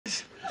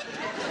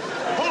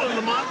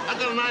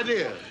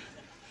idea?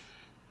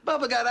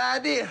 Bubba got an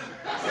idea.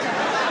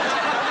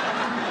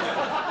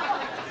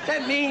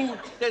 That means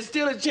there's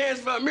still a chance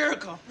for a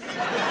miracle.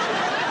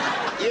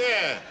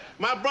 Yeah.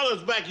 My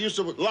brother's back used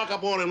to lock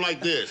up on him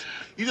like this.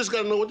 You just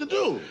gotta know what to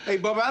do. Hey,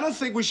 Bubba, I don't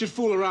think we should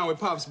fool around with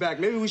Pop's back.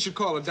 Maybe we should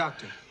call a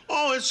doctor.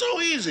 Oh, it's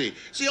so easy.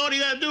 See, all you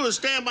gotta do is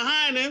stand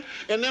behind him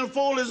and then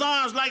fold his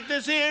arms like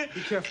this here.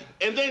 Be careful.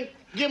 And then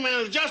give him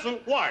an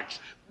adjustment. Watch.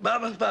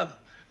 Bubba,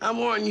 I'm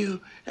warning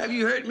you. Have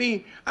you hurt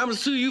me? I'm gonna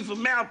sue you for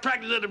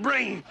malpractice of the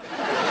brain.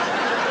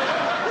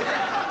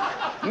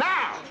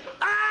 Now!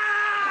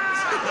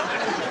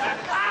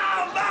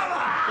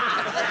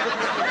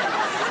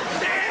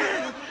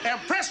 And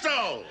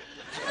presto!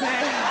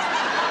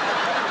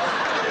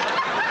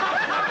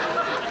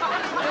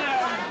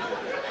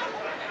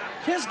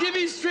 Just give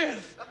me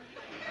strength.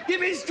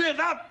 Give me strength.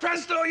 I'll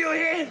presto your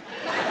head.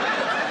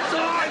 So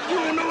hard you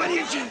don't know what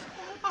hit you.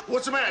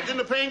 What's the matter? Didn't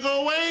the pain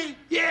go away?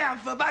 Yeah,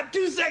 for about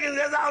 2 seconds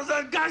as I was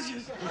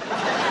unconscious.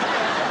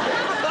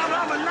 Bubba,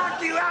 I'm gonna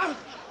knock you out.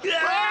 Wait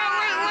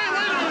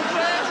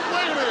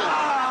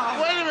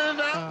a minute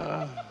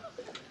now.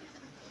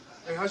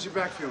 Hey, how's your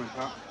back feeling,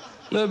 Pop?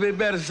 A little bit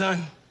better,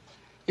 son.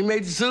 You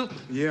made the soup?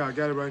 Yeah, I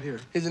got it right here.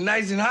 Is it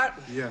nice and hot?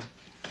 Yeah.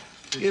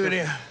 Give it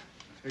here.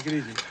 Take it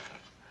easy.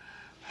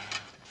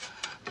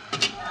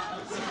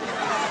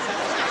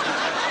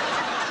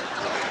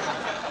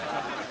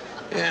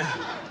 Yeah.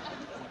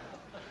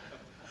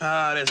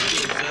 Ah, that's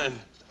good, son.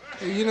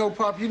 Hey, you know,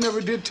 Pop, you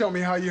never did tell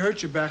me how you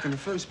hurt your back in the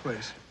first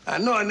place. I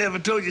know I never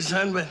told you,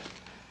 son, but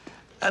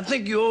I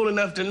think you're old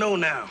enough to know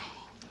now.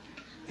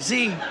 You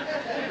see,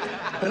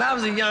 when I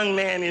was a young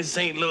man in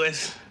St.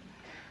 Louis,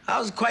 I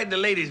was quite the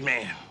ladies'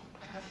 man.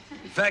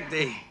 In fact,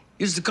 they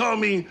used to call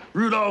me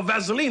Rudolph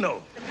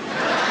Vasilino.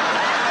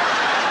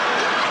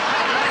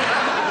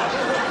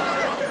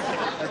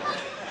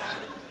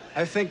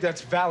 I think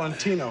that's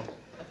Valentino.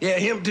 Yeah,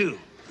 him too.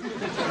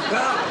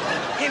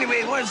 Well,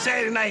 anyway, one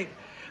Saturday night,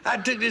 I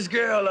took this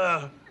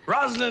girl,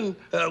 Rosalind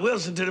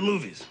Wilson, to the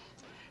movies.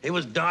 It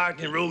was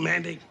dark and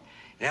romantic,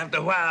 and after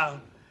a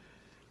while,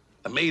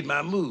 I made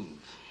my move.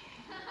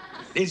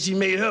 Then she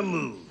made her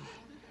move.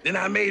 Then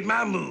I made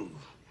my move.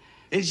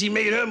 Then she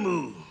made her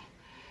move.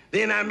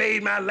 Then I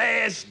made my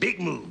last big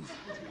move.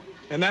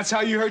 And that's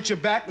how you hurt your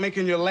back,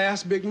 making your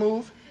last big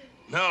move?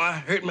 No, I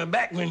hurt my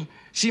back when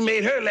she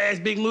made her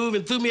last big move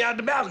and threw me out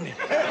the balcony.